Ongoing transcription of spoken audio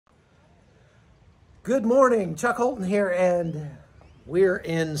Good morning, Chuck Holton here, and we're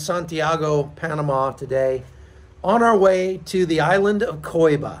in Santiago, Panama today on our way to the island of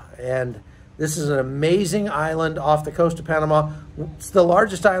Coiba. And this is an amazing island off the coast of Panama. It's the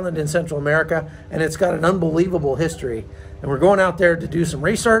largest island in Central America, and it's got an unbelievable history. And we're going out there to do some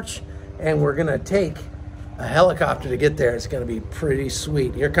research, and we're gonna take a helicopter to get there. It's gonna be pretty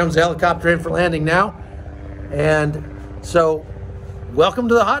sweet. Here comes the helicopter in for landing now. And so, welcome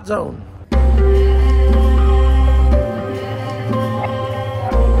to the hot zone.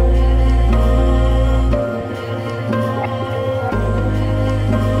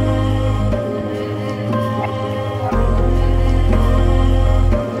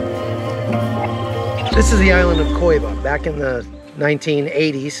 This is the island of Coiba. Back in the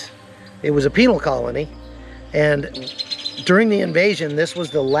 1980s, it was a penal colony, and during the invasion, this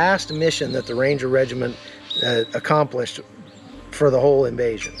was the last mission that the Ranger Regiment accomplished for the whole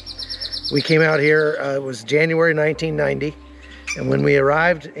invasion. We came out here, it was January 1990, and when we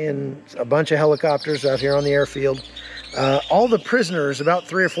arrived in a bunch of helicopters out here on the airfield, all the prisoners, about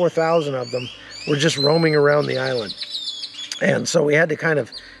 3,000 or 4,000 of them, were just roaming around the island. And so we had to kind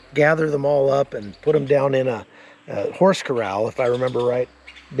of gather them all up and put them down in a horse corral, if I remember right,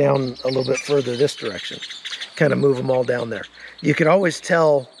 down a little bit further this direction. Kind of move them all down there. You could always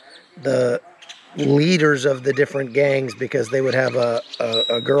tell the leaders of the different gangs because they would have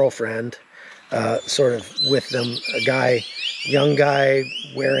a girlfriend sort of with them, young guy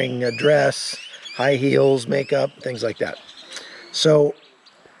wearing a dress, high heels, makeup, things like that. So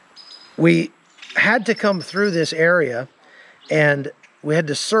we had to come through this area, and we had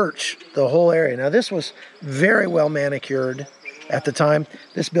to search the whole area. Now, this was very well manicured at the time.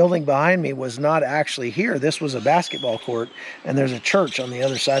 This building behind me was not actually here. This was a basketball court, and there's a church on the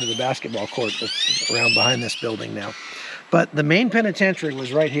other side of the basketball court that's around behind this building now. But the main penitentiary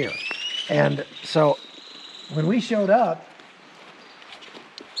was right here. And so when we showed up,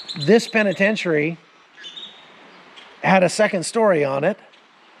 this penitentiary had a second story on it,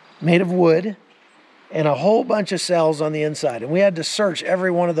 made of wood, and a whole bunch of cells on the inside. And we had to search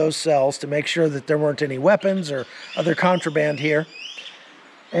every one of those cells to make sure that there weren't any weapons or other contraband here.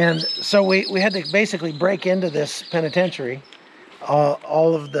 And so we had to basically break into this penitentiary.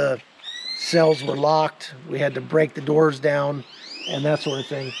 All of the cells were locked. We had to break the doors down and that sort of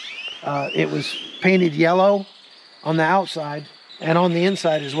thing. It was painted yellow on the outside and on the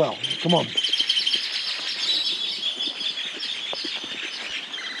inside as well. Come on.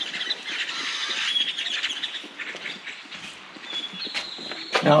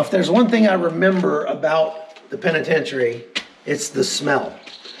 Now, if there's one thing I remember about the penitentiary, it's the smell.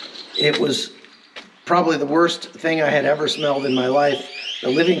 It was probably the worst thing I had ever smelled in my life. The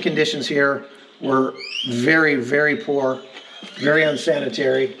living conditions here were very, very poor, very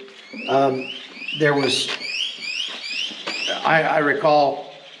unsanitary. There was, I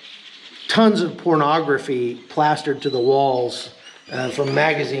recall, tons of pornography plastered to the walls from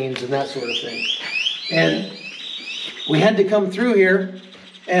magazines and that sort of thing. And we had to come through here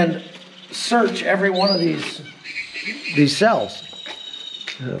and search every one of these cells.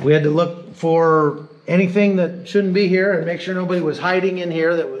 We had to look for anything that shouldn't be here and make sure nobody was hiding in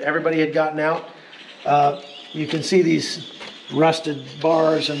here, that everybody had gotten out. You can see these rusted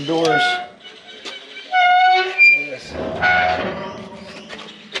bars and doors.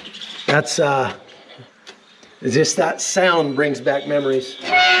 That's just that sound brings back memories.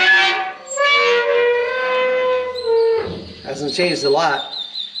 Hasn't changed a lot.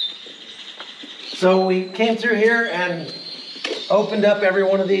 So we came through here and opened up every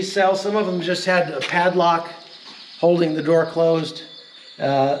one of these cells. Some of them just had a padlock holding the door closed.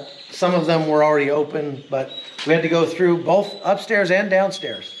 Some of them were already open, but we had to go through both upstairs and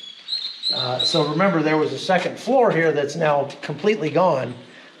downstairs. So remember, there was a second floor here that's now completely gone.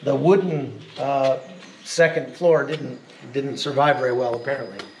 The wooden second floor didn't survive very well,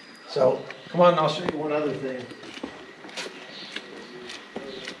 apparently. So come on, I'll show you one other thing.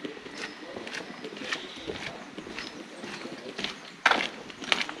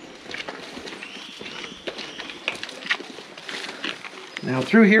 Now,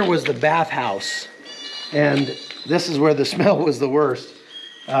 through here was the bathhouse, and this is where the smell was the worst.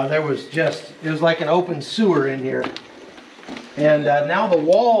 It was like an open sewer in here. And now the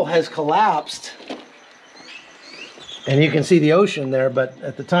wall has collapsed, and you can see the ocean there, but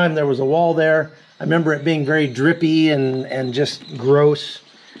at the time there was a wall there. I remember it being very drippy and just gross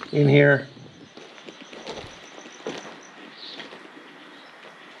in here.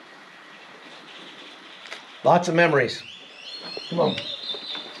 Lots of memories. Come on.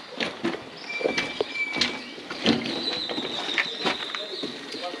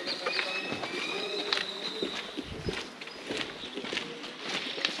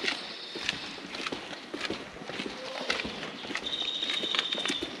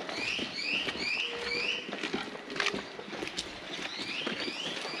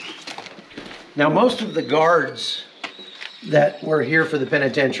 Now, most of the guards that were here for the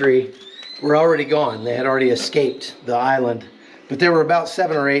penitentiary were already gone. They had already escaped the island, but there were about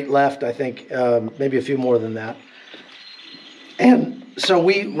 7 or 8 left, I think, maybe a few more than that. And so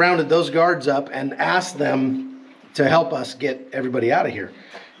we rounded those guards up and asked them to help us get everybody out of here.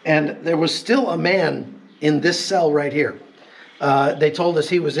 And there was still a man in this cell right here. They told us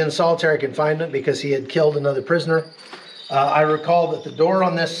he was in solitary confinement because he had killed another prisoner. I recall that the door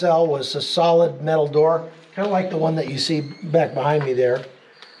on this cell was a solid metal door, kind of like the one that you see back behind me there.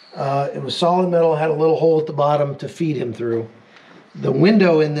 It was solid metal, had a little hole at the bottom to feed him through. The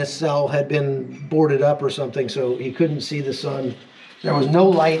window in this cell had been boarded up or something, so he couldn't see the sun. There was no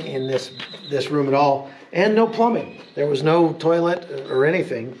light in this room at all, and no plumbing. There was no toilet or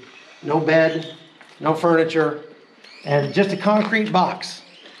anything, no bed, no furniture, and just a concrete box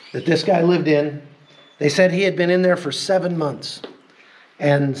that this guy lived in. They said he had been in there for 7 months.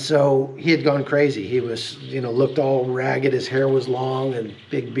 And so he had gone crazy. He was, looked all ragged. His hair was long and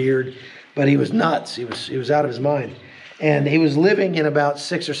big beard, but he was nuts. He was out of his mind. And he was living in about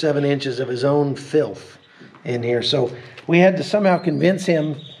 6 or 7 inches of his own filth in here. So we had to somehow convince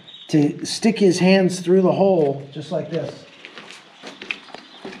him to stick his hands through the hole, just like this.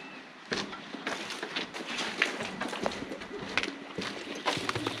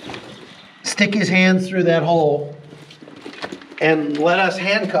 Stick his hands through that hole and let us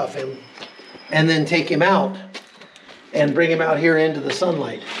handcuff him and then take him out and bring him out here into the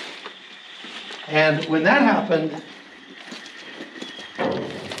sunlight. And when that happened,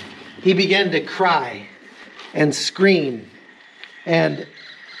 he began to cry and scream. And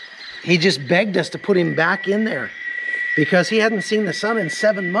he just begged us to put him back in there because he hadn't seen the sun in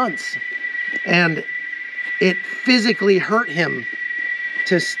 7 months. And it physically hurt him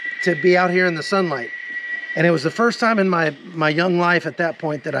to be out here in the sunlight. And it was the first time in my young life at that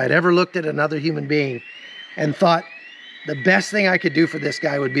point that I'd ever looked at another human being and thought the best thing I could do for this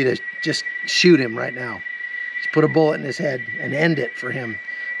guy would be to just shoot him right now. Just put a bullet in his head and end it for him,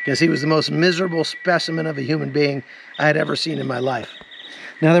 because he was the most miserable specimen of a human being I had ever seen in my life.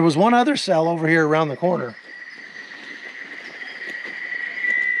 Now, there was one other cell over here around the corner.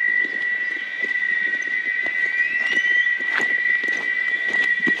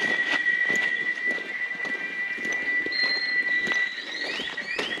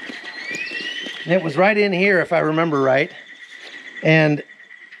 It was right in here, if I remember right. And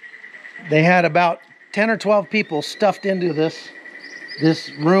they had about 10 or 12 people stuffed into this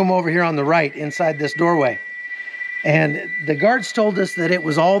room over here on the right, inside this doorway. And the guards told us that it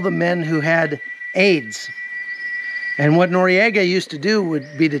was all the men who had AIDS. And what Noriega used to do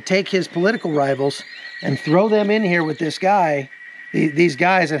would be to take his political rivals and throw them in here with this guy, these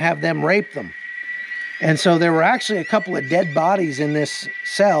guys, and have them rape them. And so there were actually a couple of dead bodies in this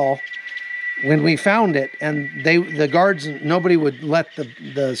cell when we found it, and the guards, nobody would let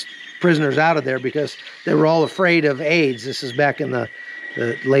the prisoners out of there because they were all afraid of AIDS. This is back in the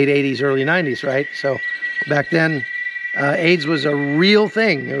late 80s, early 90s, right? So back then, AIDS was a real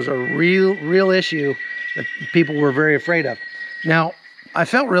thing. It was a real issue that people were very afraid of. Now, I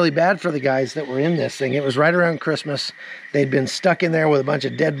felt really bad for the guys that were in this thing. It was right around Christmas. They'd been stuck in there with a bunch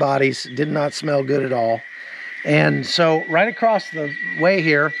of dead bodies. Did not smell good at all. And so right across the way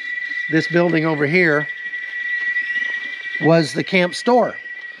here, this building over here was the camp store.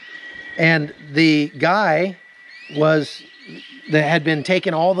 And the guy that had been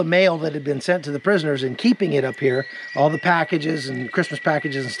taking all the mail that had been sent to the prisoners and keeping it up here, all the packages and Christmas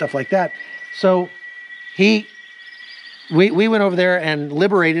packages and stuff like that. So we went over there and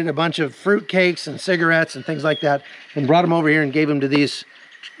liberated a bunch of fruit cakes and cigarettes and things like that and brought them over here and gave them to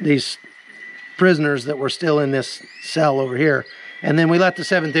these prisoners that were still in this cell over here. And then we let the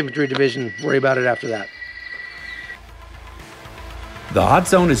 7th Infantry Division worry about it after that. The Hot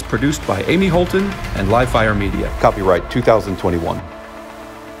Zone is produced by Amy Holton and Live Fire Media. Copyright 2021.